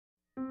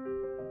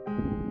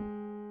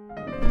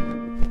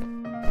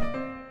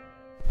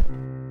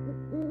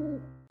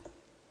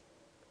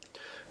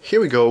here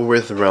we go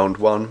with round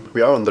 1.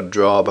 We are on the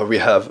draw, but we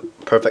have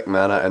perfect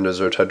mana and a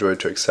Zerta Druid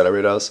to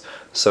accelerate us,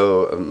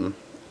 so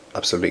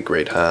absolutely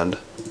great hand.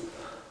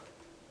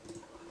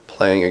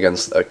 Playing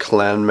against a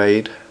clan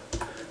mate,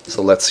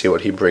 so let's see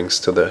what he brings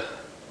to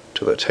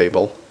the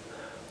table.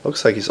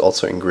 Looks like he's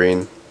also in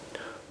green,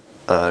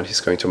 and he's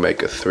going to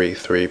make a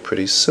 3/3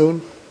 pretty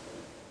soon.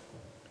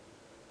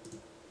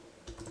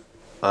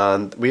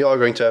 And we are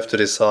going to have to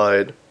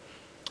decide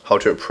how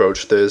to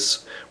approach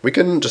this. We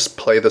can just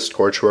play the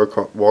Scorch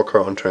Walker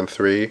on turn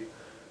 3,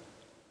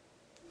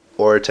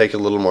 or take it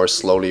a little more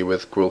slowly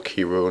with Gruul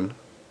Key Rune.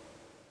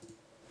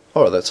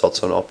 Oh, that's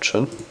also an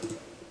option.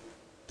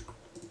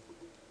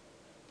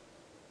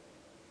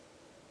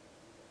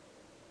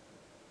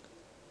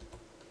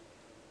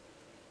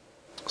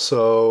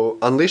 So,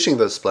 unleashing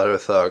the Splatter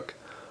Thug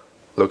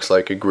looks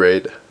like a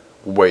great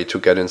way to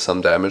get in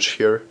some damage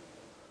here.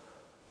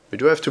 We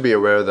do have to be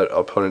aware that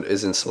our opponent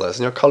is in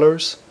Selesnya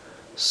colors,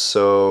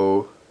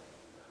 so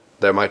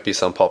there might be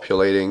some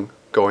populating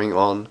going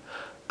on,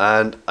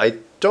 and I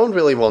don't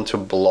really want to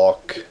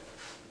block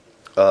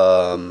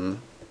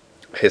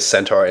his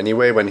Centaur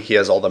anyway when he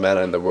has all the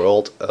mana in the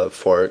world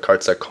for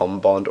cards like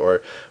Combond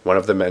or one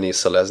of the many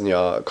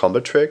Selesnya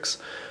combat tricks,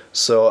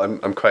 so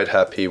I'm quite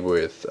happy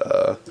with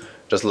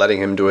just letting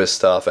him do his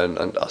stuff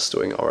and us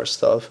doing our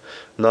stuff.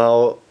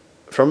 Now,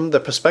 from the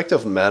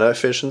perspective of mana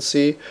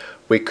efficiency,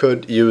 we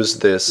could use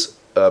this,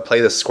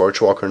 play the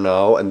Scorchwalker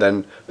now, and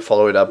then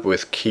follow it up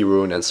with Key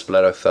Rune and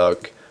Splatter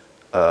Thug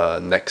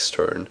next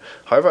turn.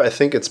 However, I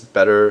think it's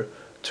better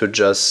to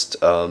just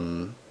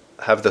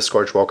have the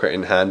Scorchwalker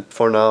in hand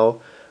for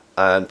now,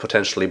 and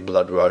potentially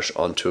Blood Rush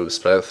onto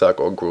Splatter Thug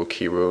or Gruul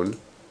Key Rune.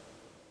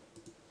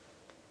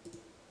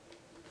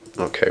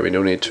 Okay, we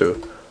do need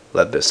to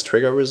let this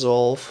trigger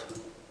resolve,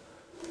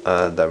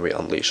 and then we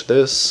unleash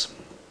this.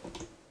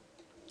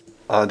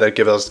 That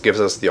gives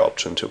us the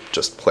option to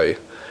just play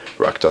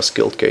Rakdos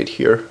Guildgate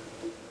here.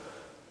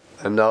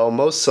 And now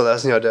most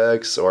Selesnya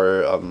decks,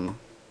 or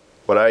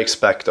what I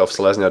expect of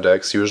Selesnya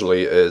decks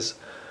usually is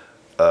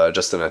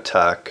just an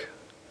attack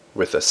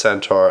with a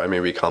Centaur. I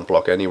mean, we can't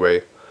block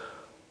anyway.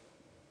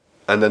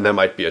 And then there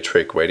might be a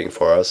trick waiting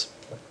for us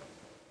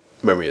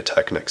when we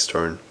attack next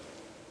turn.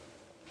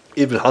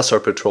 Even Hussar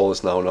Patrol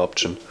is now an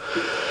option,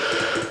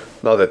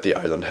 now that the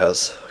island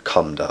has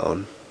calmed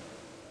down.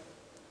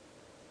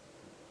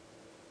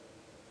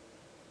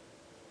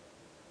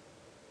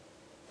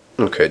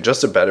 Okay,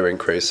 just a Battering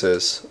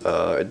Crisis.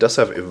 It does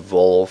have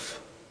Evolve,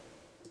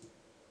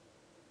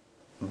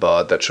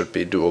 but that should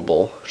be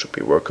doable, should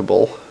be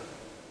workable.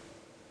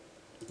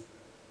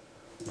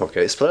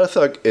 Okay, Splatter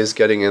Thug is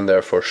getting in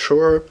there for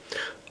sure,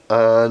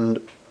 and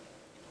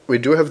we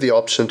do have the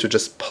option to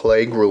just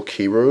play Gruul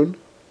Key Rune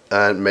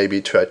and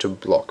maybe try to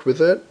block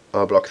with it,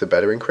 block the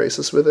Battering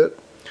Crisis with it.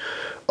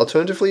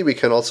 Alternatively, we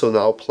can also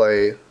now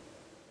play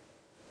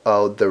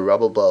out the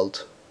Rubble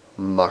Belt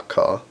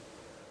Maka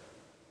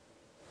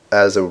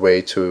as a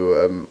way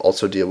to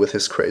also deal with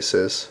his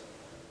Crisis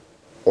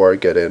or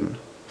get in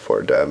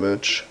for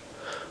damage.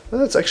 And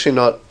that's actually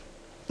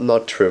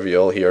not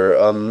trivial here.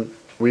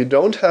 We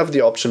don't have the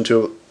option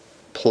to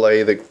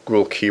play the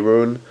Gruul Key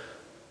Rune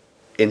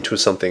into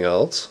something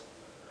else,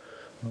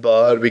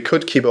 but we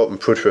could keep open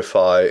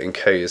Putrefy in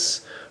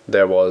case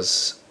there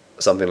was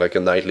something like a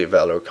Knightly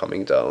Valor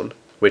coming down,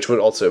 which would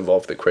also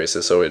involve the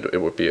Crisis, so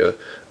it would be a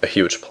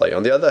huge play.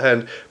 On the other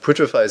hand,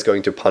 Putrefy is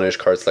going to punish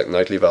cards like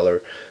Knightly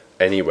Valor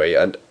anyway,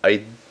 and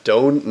I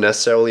don't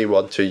necessarily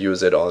want to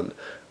use it on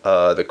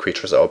the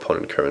creatures our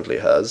opponent currently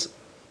has.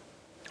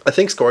 I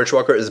think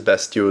Scorchwalker is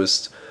best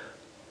used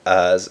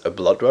as a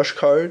Blood Rush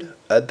card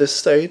at this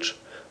stage,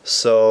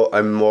 so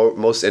I'm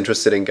most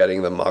interested in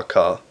getting the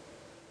Maka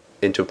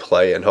into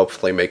play and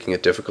hopefully making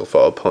it difficult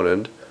for our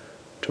opponent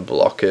to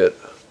block it.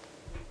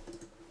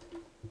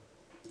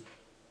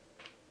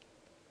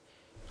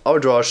 Our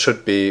draw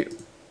should be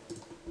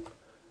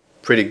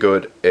pretty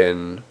good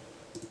in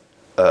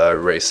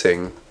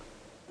racing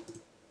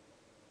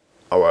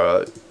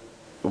our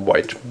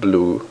white,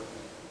 blue,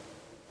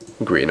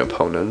 green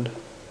opponent.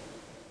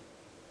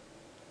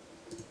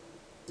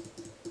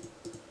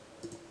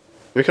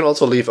 We can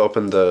also leave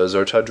open the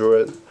Zerta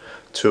Druid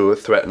to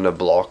threaten a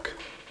block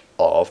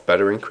of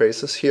Battering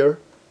Crisis here.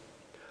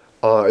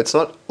 It's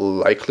not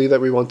likely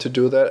that we want to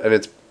do that, and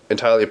it's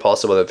entirely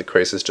possible that the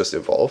Crisis just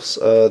evolves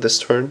this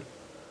turn.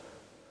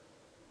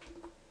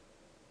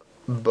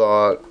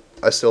 But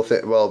I still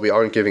think, well, we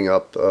aren't giving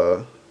up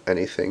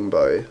anything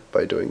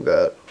by doing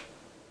that.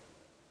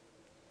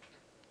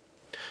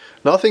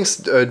 Now things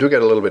do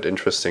get a little bit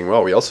interesting.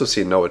 Well, we also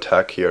see no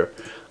attack here.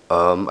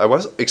 I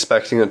was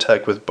expecting an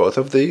attack with both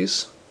of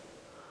these,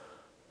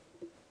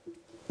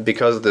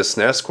 because the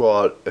Snare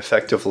Squad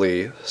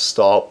effectively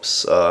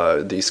stops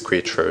these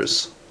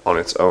creatures on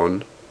its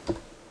own.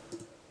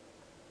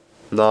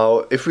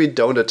 Now, if we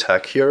don't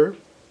attack here,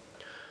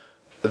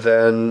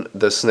 then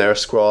the Snare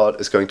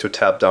Squad is going to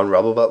tap down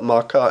Rubblebelt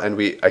Maka, and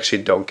we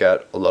actually don't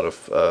get a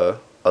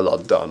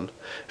lot done.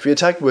 If we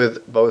attack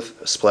with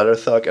both Splatter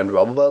Thug and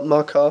Rubblebelt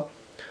Maka,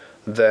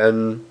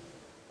 then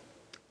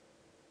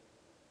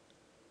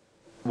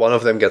one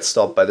of them gets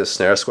stopped by the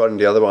Snare Squad, and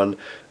the other one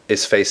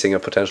is facing a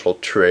potential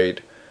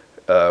trade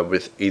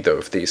with either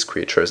of these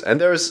creatures.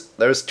 And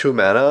there's 2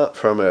 mana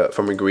from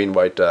a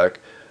green-white deck,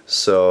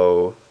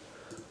 so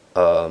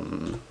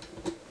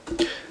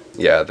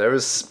yeah,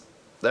 there's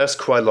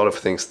quite a lot of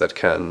things that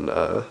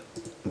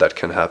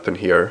can happen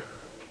here.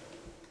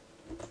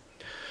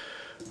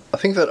 I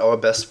think that our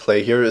best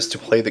play here is to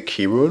play the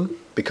Key Rune,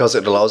 because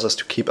it allows us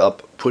to keep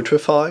up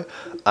Putrefy,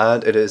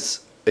 and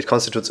it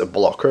constitutes a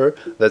blocker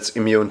that's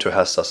immune to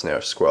Hasta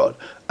Snare Squad.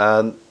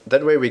 And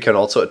that way we can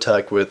also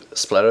attack with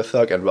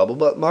Splatterthug and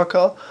Rubbleblood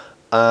Marker,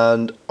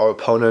 and our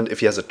opponent, if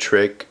he has a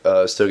trick,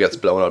 still gets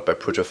blown out by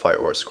Putrefy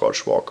or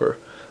Scorchwalker.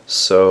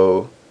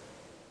 So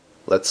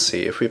let's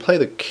see, if we play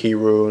the Key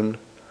Rune,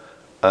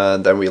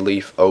 and then we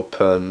leave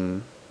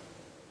open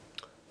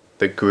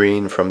the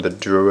green from the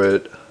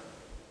Druid.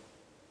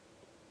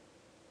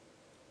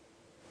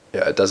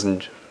 Yeah,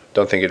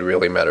 don't think it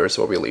really matters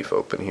what we leave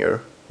open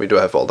here. We do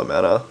have all the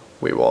mana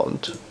we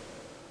want.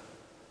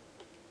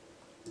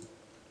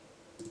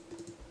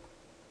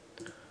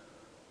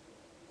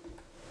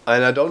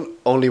 And I don't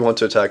only want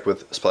to attack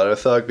with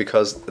Splatterthug,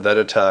 because that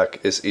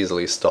attack is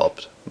easily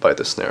stopped by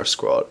the Snare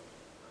Squad.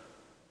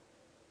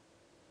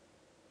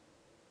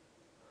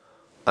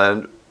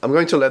 And I'm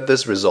going to let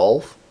this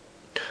resolve,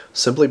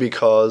 simply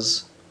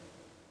because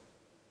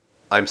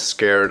I'm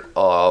scared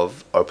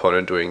of our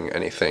opponent doing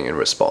anything in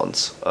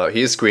response.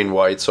 He is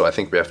green-white, so I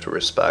think we have to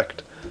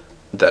respect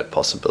that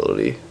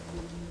possibility.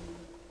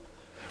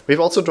 We've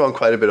also drawn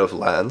quite a bit of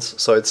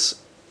lands, so it's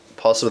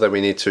possible that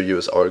we need to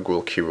use our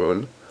Gruul Key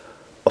Rune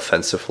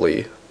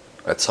offensively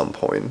at some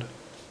point.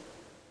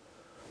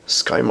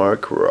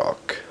 Skymark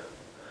Rock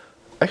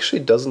actually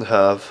doesn't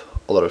have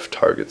a lot of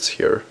targets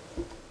here,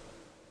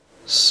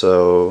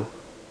 so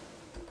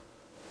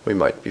we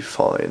might be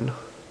fine.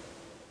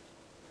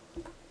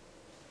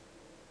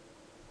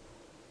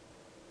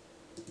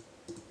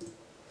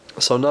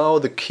 So now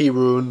the Key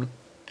Rune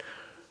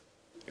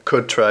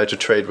could try to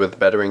trade with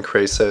Battering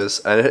Craces,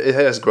 and it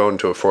has grown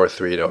to a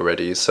 4/3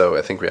 already, so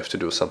I think we have to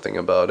do something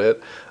about it.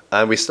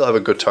 And we still have a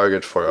good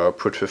target for our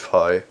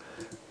Putrefy,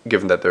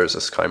 given that there's a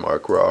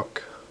Skymark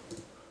Rock.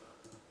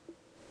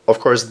 Of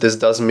course, this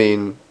does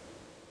mean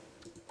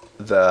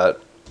that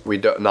we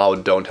now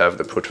don't have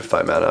the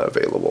Putrefy mana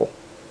available.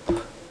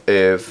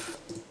 If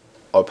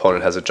our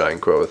opponent has a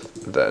Giant Growth,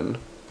 then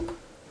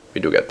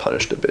we do get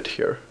punished a bit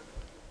here.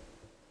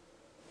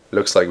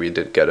 Looks like we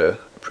did get a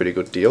pretty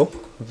good deal,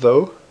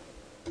 though.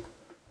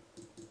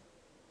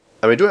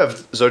 And we do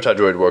have Zerta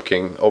Druid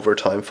working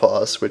overtime for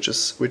us, which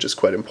is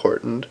quite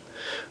important.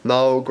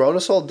 Now, Ground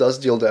Assault does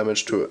deal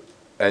damage to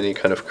any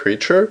kind of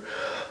creature,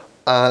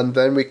 and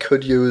then we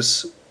could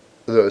use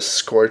the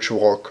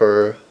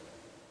Scorchwalker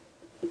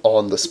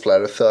on the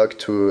Splatterthug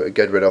to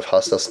get rid of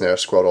Hasta Snare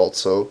Squad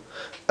also.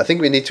 I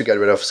think we need to get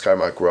rid of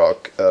Skymark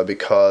Rock,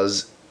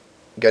 because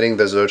getting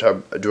the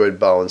Zerta Druid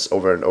bounce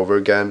over and over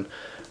again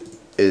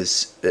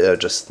is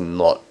just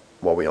not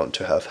what we want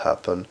to have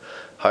happen.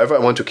 However, I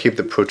want to keep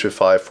the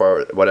Putrefy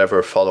for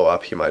whatever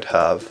follow-up he might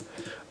have.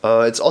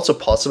 It's also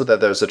possible that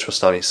there's a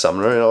Trostani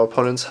Summoner in our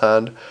opponent's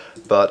hand,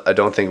 but I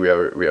don't think we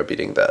are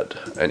beating that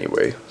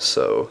anyway,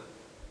 so...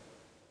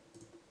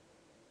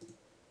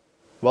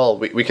 Well,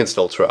 we can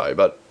still try,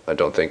 but I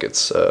don't think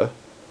it's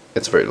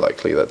very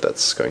likely that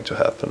that's going to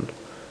happen.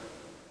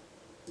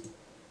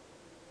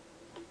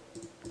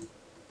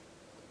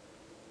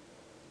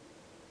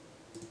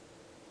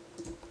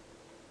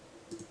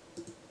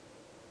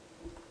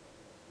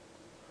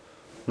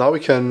 Now we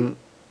can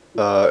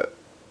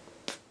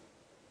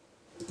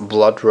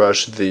Blood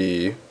Rush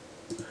the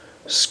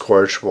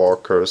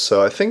Scorchwalker.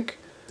 So I think,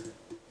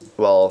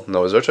 well,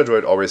 no, Zerta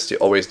Druid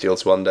always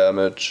deals 1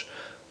 damage,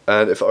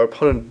 and if our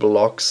opponent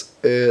blocks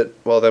it,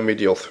 well, then we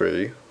deal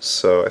 3.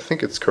 So I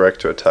think it's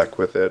correct to attack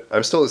with it.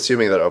 I'm still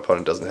assuming that our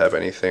opponent doesn't have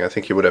anything. I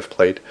think he would have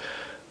played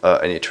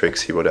any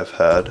tricks he would have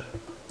had.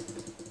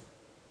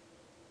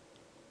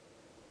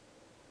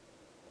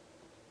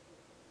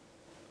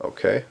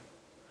 Okay.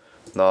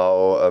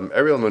 Now,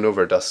 Aerial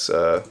Maneuver does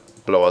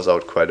blow us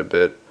out quite a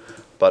bit,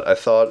 but I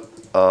thought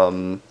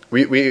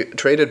we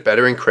traded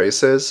Battering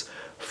Craces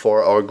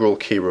for our Gruul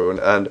Key Rune,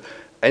 and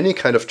any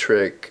kind of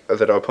trick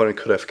that our opponent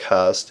could have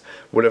cast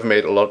would have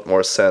made a lot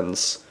more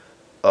sense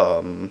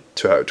to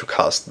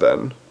cast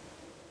then.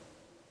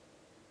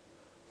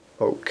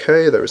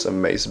 Okay, there's a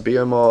Mace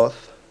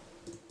Behemoth,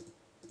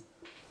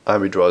 and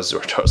we draw a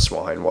Zertar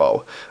Swine,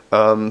 wow.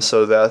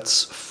 So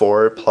that's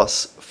 4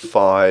 plus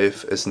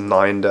 5 is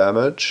 9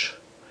 damage.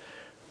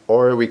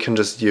 Or we can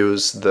just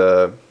use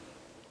the...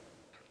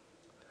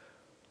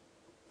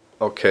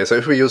 Okay, so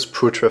if we use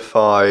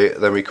Putrefy,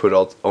 then we could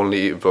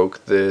only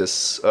evoke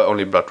this,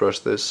 only Blood Rush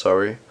this,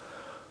 sorry.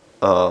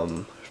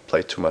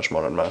 Played too much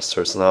Modern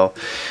Masters now.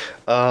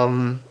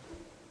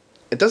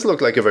 It does look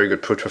like a very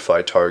good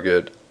Putrefy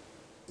target,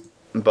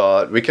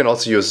 but we can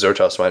also use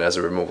Zertar Swine as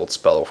a removal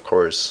spell, of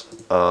course.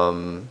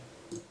 Not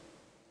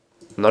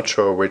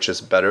sure which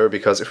is better,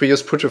 because if we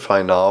use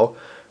Putrefy now,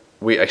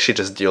 we actually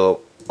just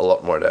deal a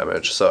lot more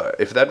damage. So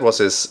if that was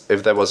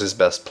his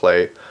best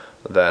play,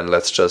 then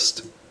let's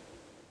just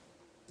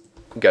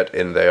get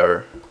in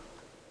there.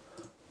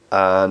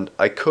 And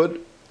I could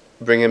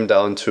bring him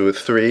down to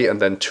 3 and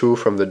then 2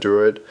 from the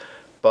Druid,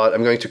 but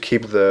I'm going to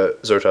keep the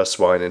Zerta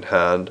Swine in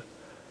hand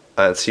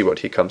and see what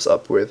he comes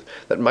up with.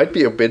 That might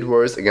be a bit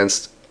worse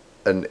against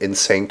an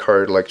insane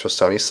card like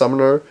Trostani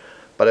Summoner,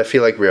 but I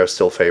feel like we are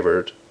still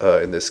favored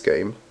in this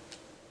game.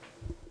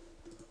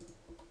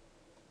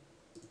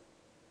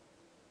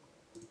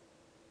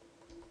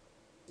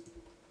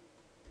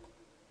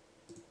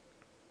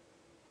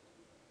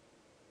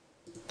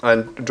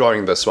 And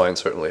drawing the Swine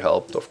certainly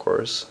helped, of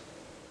course.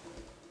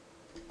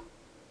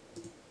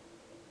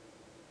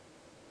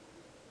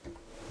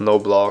 No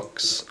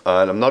blocks,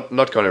 and I'm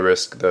not going to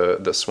risk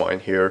the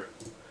Swine here.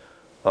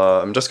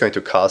 I'm just going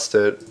to cast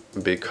it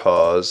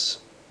because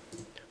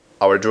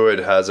our Druid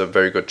has a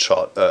very good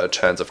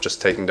chance of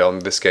just taking down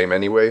this game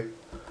anyway.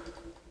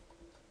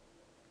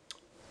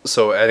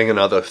 So adding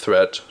another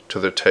threat to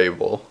the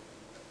table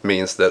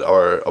means that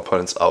our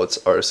opponent's outs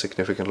are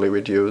significantly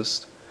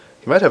reduced.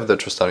 He might have the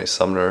Trostani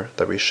Summoner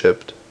that we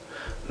shipped.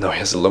 No, he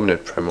has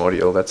Illuminate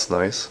Primordial, that's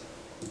nice.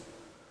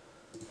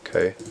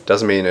 Okay,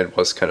 doesn't mean it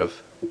was kind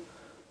of...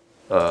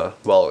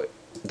 well,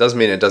 it doesn't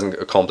mean it doesn't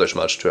accomplish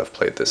much to have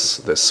played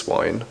this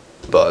Swine,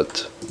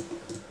 but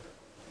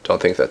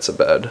don't think that's a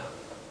bad...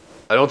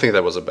 I don't think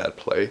that was a bad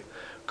play.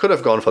 Could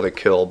have gone for the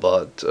kill,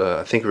 but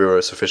I think we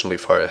were sufficiently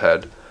far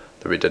ahead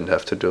that we didn't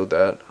have to do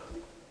that.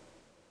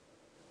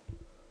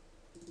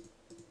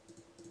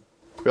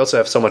 We also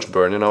have so much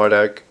burn in our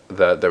deck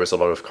that there is a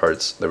lot of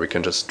cards that we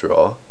can just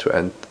draw to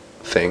end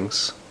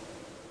things.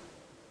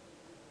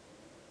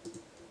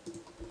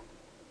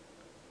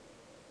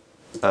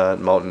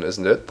 And Mountain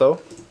isn't it,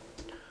 though.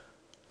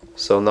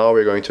 So now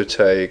we're going to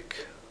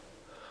take...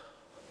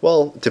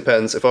 Well,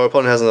 depends. If our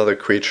opponent has another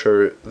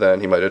creature,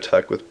 then he might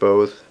attack with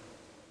both.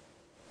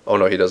 Oh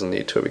no, he doesn't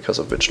need to because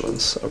of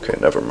Vigilance. Okay,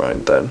 never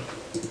mind then.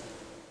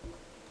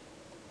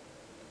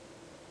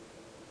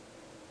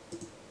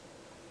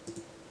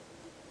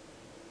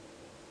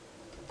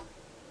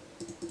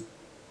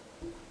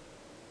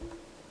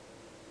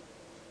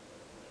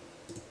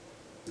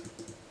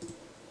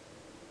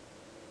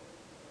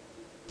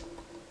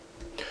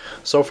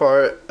 So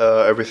far,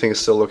 everything is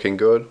still looking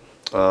good.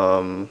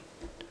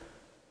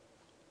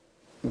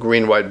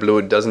 Green, white,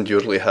 blue doesn't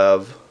usually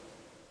have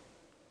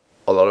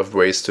a lot of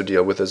ways to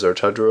deal with the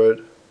Zerta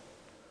Druid.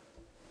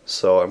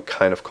 So I'm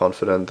kind of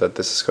confident that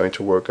this is going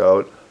to work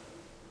out.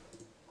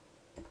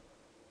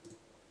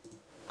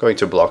 Going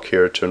to block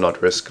here to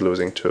not risk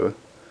losing to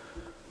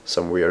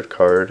some weird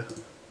card.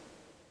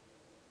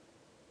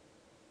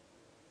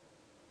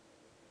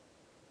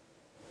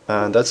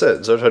 And that's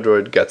it. Zerta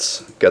Druid gets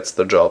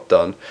the job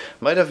done.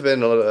 Might have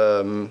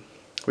been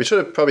we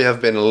should probably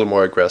have been a little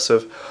more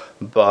aggressive,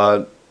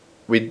 but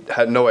we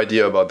had no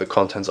idea about the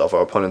contents of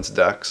our opponent's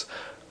deck,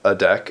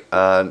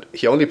 and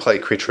he only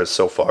played creatures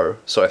so far.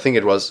 So I think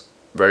it was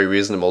very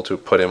reasonable to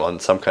put him on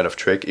some kind of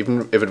trick,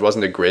 even if it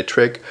wasn't a great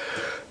trick.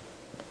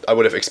 I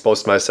would have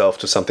exposed myself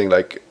to something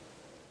like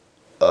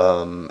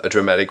a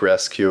dramatic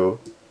rescue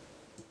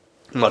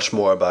much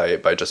more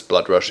by just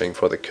blood rushing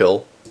for the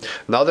kill.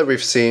 Now that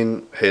we've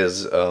seen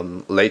his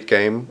late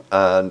game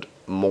and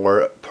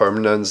more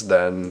permanence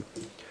than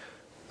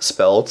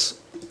spells,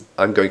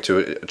 I'm going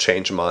to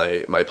change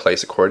my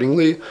plays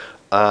accordingly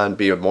and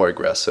be more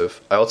aggressive.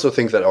 I also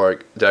think that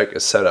our deck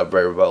is set up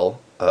very well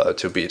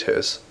to beat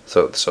his.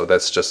 So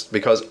that's just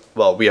because,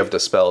 well, we have the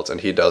spells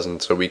and he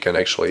doesn't, so we can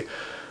actually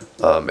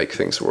make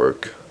things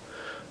work.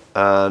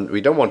 And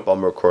we don't want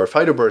Bomber Core.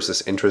 Fido Burst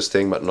is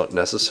interesting, but not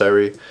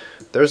necessary.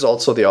 There's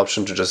also the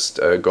option to just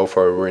go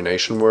for a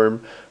Ruination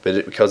Worm,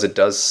 because it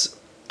does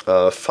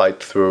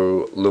fight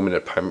through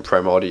Luminate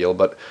Primordial.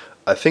 But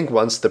I think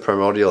once the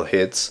Primordial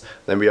hits,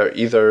 then we are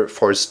either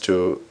forced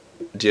to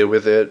deal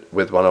with it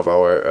with one of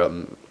our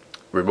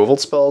removal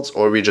spells,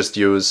 or we just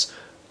use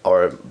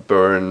our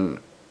Burn,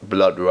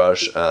 Blood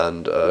Rush,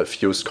 and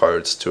Fuse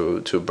cards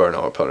to burn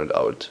our opponent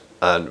out.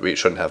 And we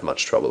shouldn't have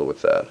much trouble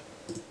with that.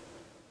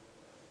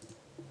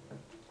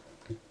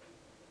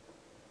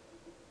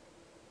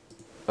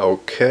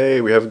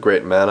 Okay, we have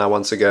great mana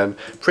once again.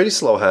 Pretty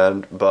slow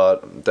hand,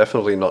 but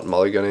definitely not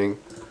mulliganing.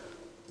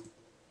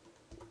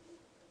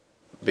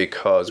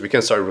 Because we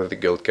can start with the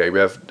Guild Gate. We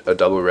have a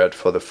double red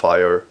for the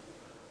fire.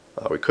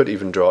 We could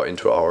even draw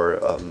into our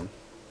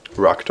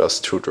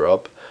Rakdos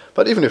 2-drop.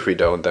 But even if we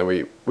don't, then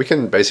we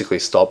can basically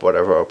stop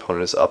whatever our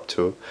opponent is up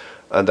to.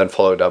 And then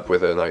follow it up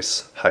with a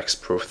nice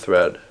hexproof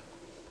thread.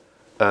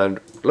 And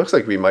it looks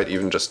like we might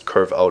even just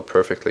curve out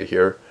perfectly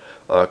here.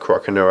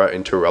 Croconera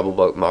into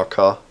Rubblebulk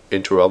Maka,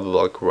 into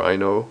Rubblebulk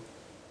Rhino.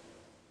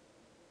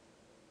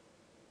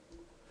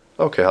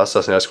 Okay,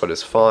 Assassin Escort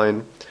is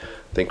fine.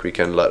 I think we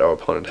can let our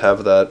opponent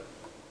have that.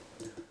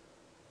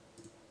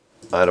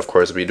 And of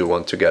course we do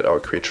want to get our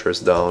creatures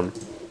down.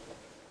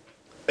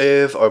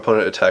 If our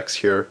opponent attacks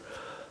here,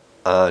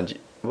 and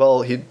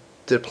well, he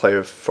did play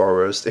a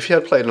forest. If he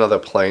had played another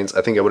plains,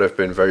 I think I would have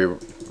been very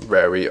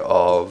wary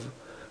of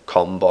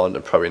common bond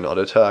and probably not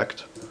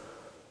attacked.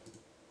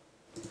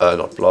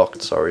 Not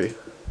blocked, sorry.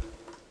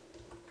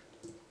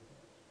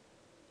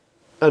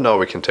 And now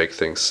we can take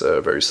things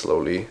very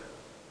slowly.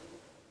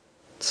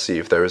 Let's see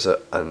if there is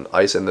an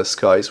ice in the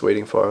skies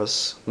waiting for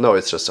us. No,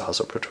 it's just a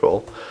Hussar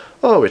Patrol.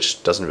 Oh,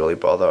 which doesn't really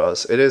bother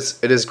us. It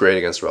is great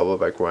against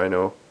Rubbleback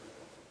Rhino.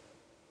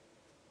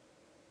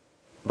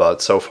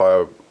 But so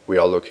far we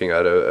are looking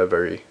at a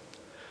very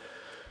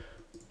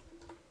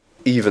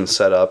even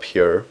setup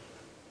here.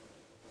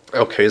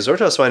 Okay,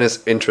 Zerta Swine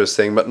is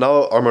interesting, but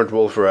now Armored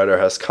Wolf Rider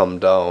has come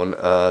down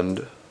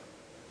and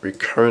we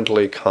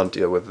currently can't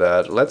deal with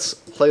that. Let's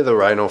play the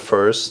Rhino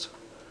first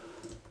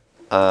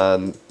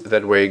and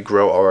that way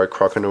grow our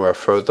Croconaur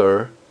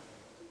further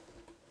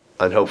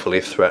and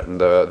hopefully threaten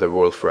the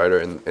Wolf Rider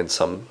in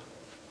some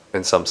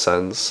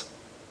sense.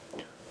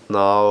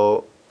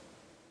 Now,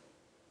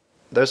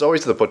 there's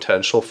always the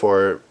potential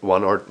for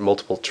one or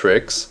multiple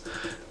tricks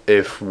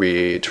if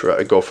we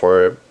go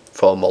for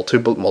a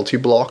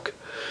multi-block.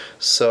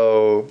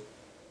 So,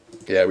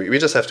 yeah, we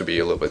just have to be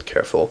a little bit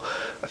careful.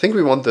 I think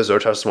we want the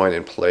Zerta Swine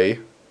in play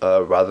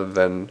rather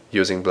than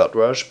using Blood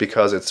Rush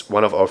because it's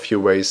one of our few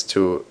ways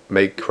to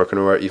make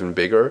Croconaur even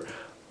bigger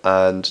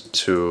and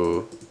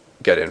to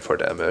get in for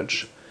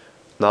damage.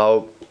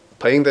 Now,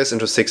 playing this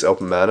into 6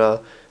 open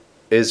mana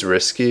is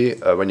risky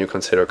when you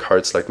consider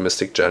cards like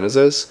Mystic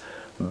Genesis,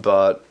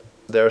 but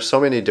there are so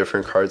many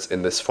different cards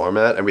in this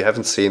format, and we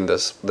haven't seen the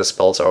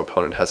spells our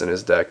opponent has in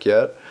his deck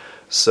yet.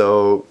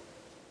 So,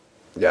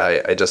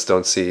 yeah, I just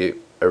don't see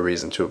a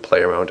reason to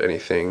play around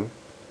anything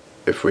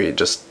if we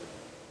just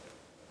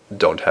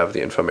don't have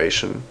the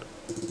information.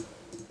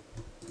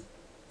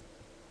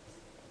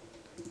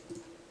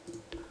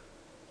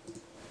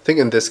 I think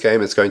in this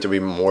game it's going to be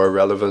more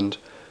relevant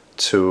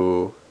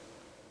to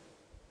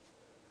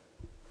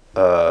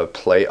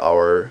play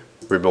our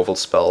removal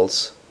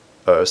spells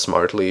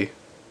smartly.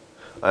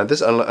 And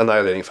this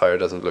Annihilating Fire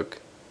doesn't look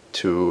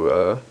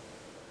too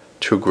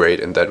great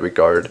in that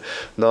regard.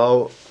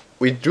 Now,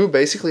 we do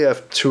basically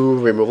have 2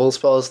 removal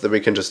spells that we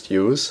can just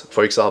use,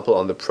 for example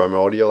on the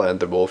Primordial and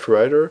the Wolf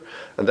Rider,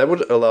 and that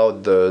would allow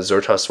the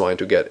Zerta Swine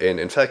to get in.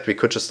 In fact, we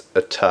could just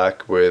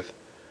attack with...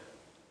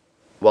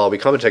 Well, we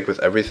can't attack with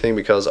everything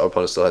because our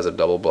opponent still has a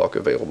double block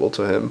available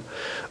to him.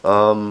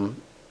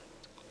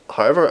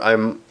 However,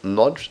 I'm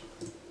not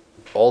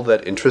all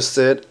that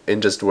interested in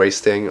just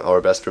wasting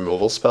our best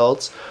removal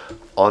spells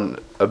on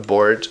a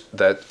board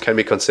that can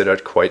be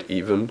considered quite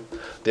even.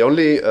 The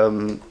only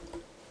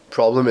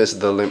problem is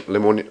the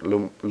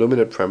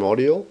Luminate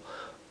Primordial,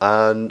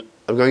 and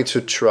I'm going to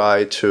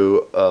try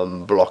to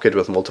block it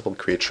with multiple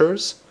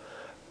creatures,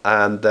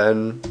 and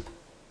then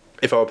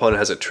if our opponent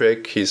has a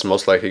trick, he's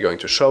most likely going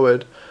to show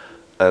it,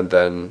 and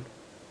then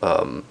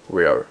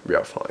we are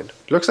fine.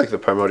 It looks like the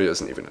Primordial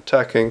isn't even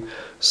attacking,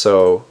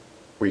 so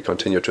we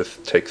continue to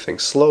take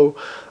things slow,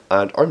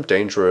 and Armed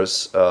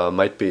Dangerous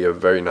might be a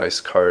very nice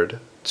card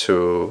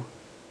to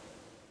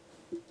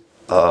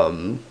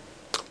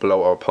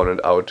blow our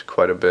opponent out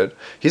quite a bit.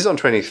 He's on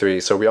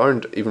 23, so we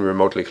aren't even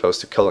remotely close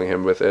to killing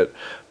him with it,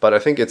 but I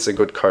think it's a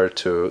good card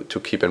to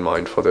keep in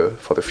mind for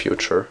the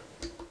future.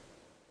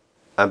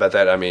 And by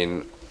that I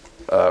mean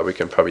we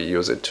can probably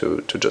use it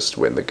to just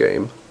win the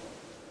game,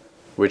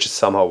 which is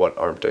somehow what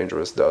Armed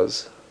Dangerous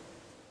does.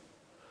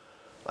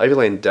 Ivy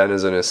Lane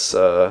Denizen is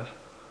a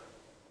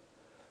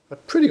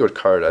pretty good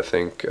card, I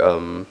think.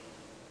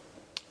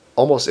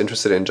 Almost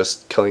interested in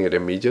just killing it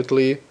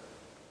immediately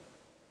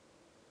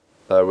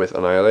with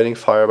Annihilating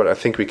Fire, but I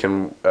think we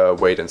can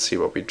wait and see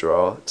what we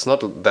draw. It's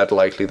not that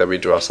likely that we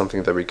draw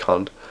something that we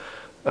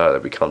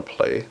can't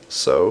play.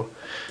 So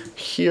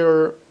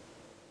here,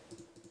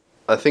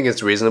 I think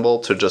it's reasonable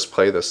to just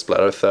play the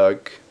Splatter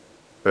Thug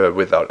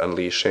without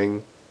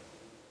unleashing.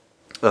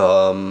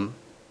 Don't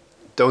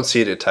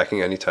see it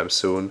attacking anytime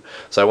soon,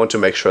 so I want to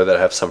make sure that I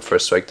have some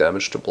first strike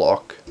damage to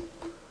block.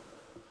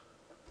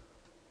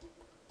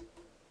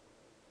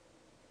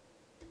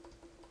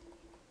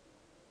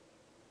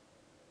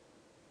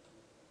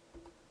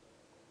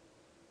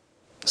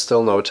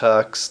 Still no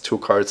attacks, 2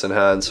 cards in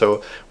hand,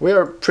 so we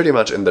are pretty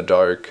much in the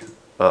dark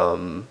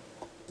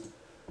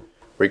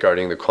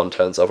regarding the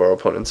contents of our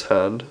opponent's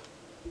hand.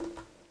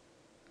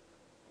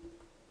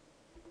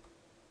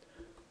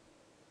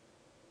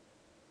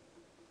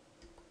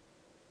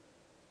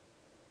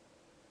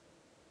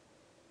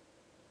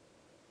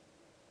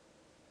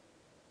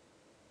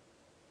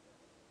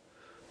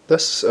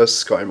 This is a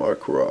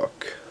Skymark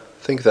Rock.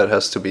 I think that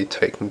has to be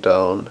taken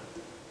down.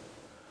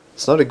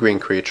 It's not a green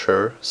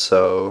creature,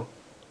 so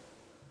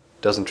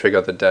doesn't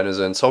trigger the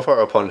Denizen. So far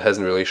our opponent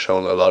hasn't really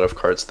shown a lot of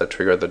cards that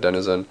trigger the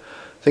Denizen.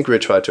 I think we'll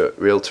try to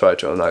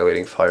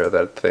Annihilating Fire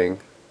that thing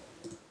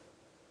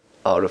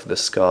out of the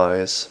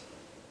skies.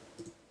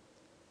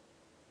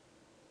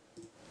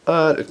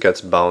 And it gets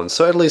bounced,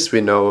 so at least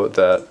we know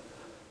that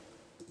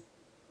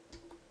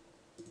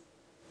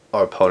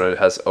our opponent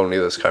has only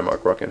the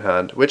Skymark Rock in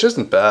hand, which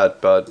isn't bad,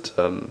 but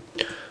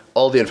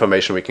all the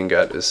information we can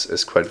get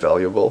is quite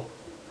valuable.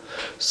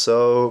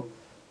 So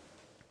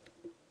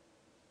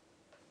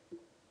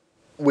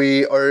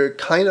we are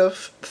kind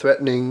of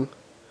threatening,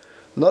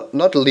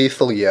 not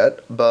lethal yet,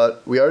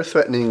 but we are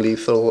threatening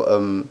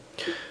lethal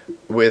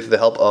with the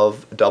help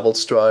of Double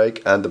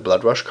Strike and the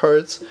Blood Rush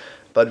cards,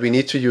 but we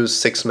need to use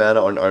 6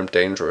 mana on Armed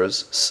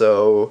Dangerous,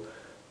 so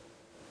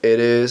it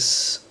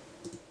is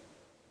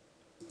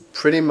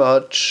pretty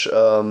much,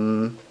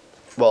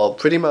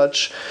 pretty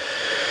much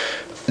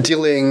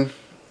dealing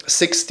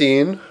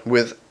 16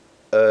 with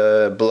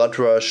Blood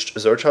Rushed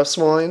Zerta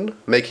Swine,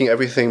 making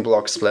everything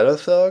block Splatter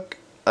Thug,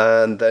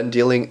 and then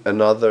dealing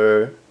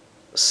another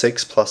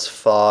 6 plus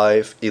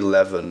 5,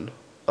 11.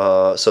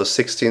 So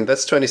 16,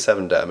 that's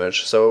 27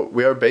 damage. So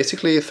we are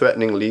basically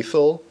threatening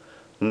lethal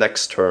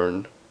next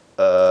turn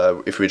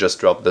if we just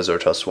drop the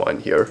Zerta Swine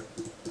here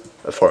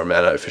for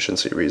mana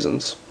efficiency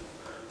reasons.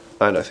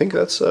 And I think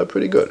that's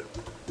pretty good.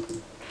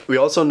 We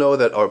also know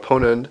that our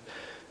opponent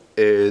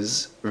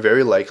is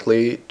very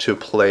likely to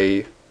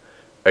play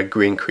a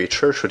green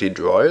creature should he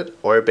draw it,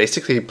 or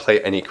basically play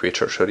any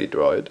creature should he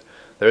draw it.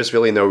 There's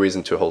really no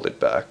reason to hold it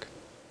back.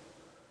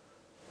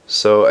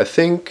 So I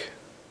think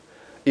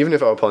even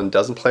if our opponent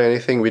doesn't play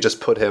anything, we just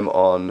put him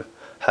on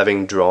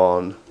having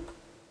drawn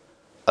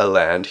a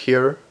land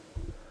here,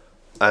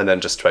 and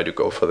then just try to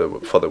go for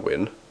the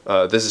win.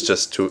 This is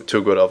just too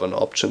good of an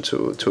option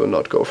to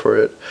not go for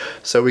it.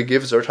 So we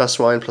give Zerta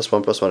Swine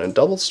 +1/+1 in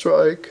Double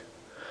Strike,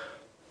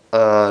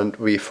 and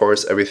we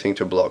force everything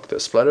to block the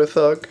Splatter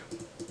Thug.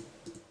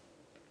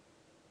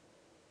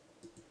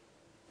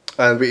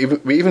 And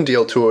we even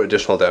deal 2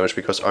 additional damage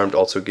because Armed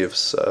also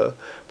gives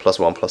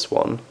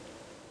 +1/+1.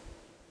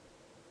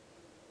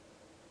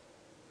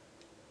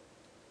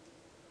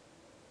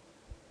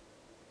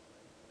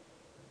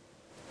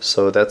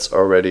 So that's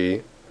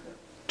already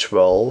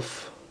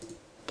 12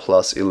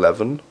 plus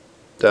 11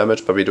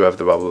 damage, but we do have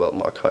the Rubble Belt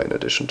Marker in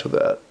addition to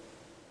that.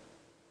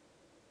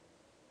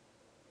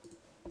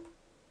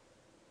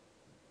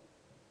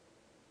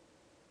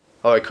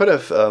 Oh, I could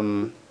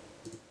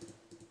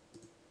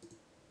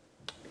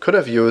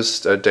have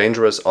used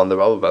Dangerous on the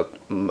Rubbleback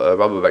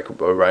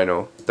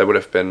Rhino. That would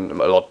have been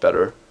a lot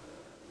better.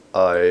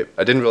 I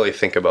didn't really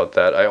think about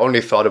that. I only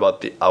thought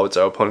about the outs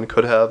our opponent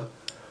could have,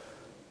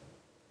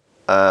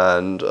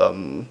 and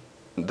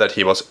that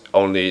he was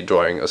only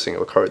drawing a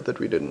single card that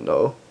we didn't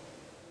know.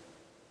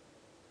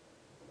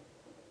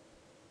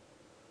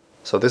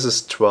 So this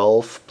is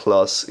 12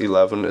 plus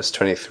 11 is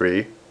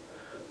 23.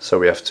 So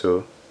we have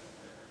to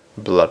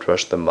Blood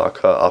Rush the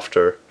Maka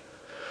after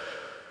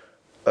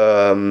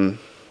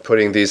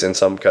putting these in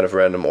some kind of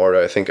random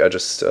order. I think I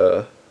just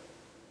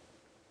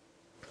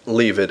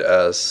leave it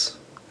as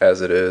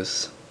it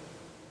is.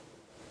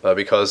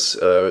 Because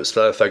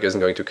Splatter Thug isn't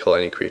going to kill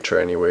any creature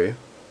anyway.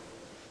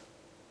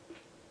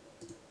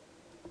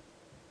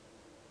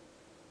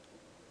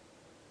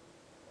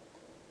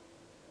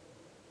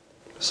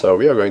 So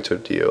we are going to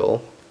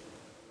deal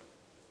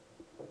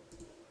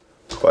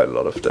quite a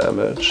lot of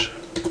damage.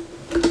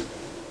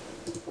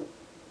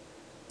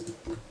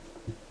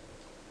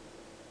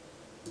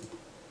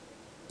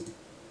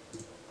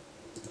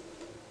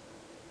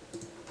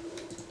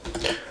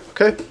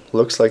 Okay,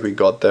 looks like we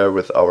got there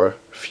with our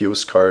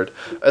Fuse card.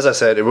 As I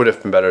said, it would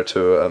have been better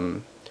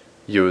to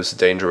use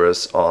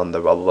Dangerous on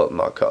the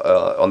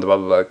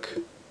Rubbleback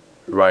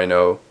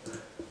Rhino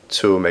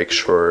to make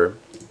sure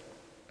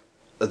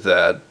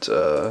that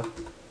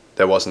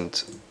there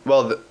wasn't,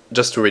 well,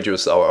 just to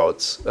reduce our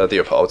outs,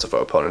 the outs of our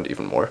opponent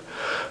even more.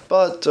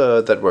 But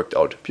that worked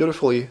out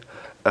beautifully,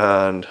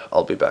 and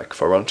I'll be back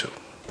for round 2.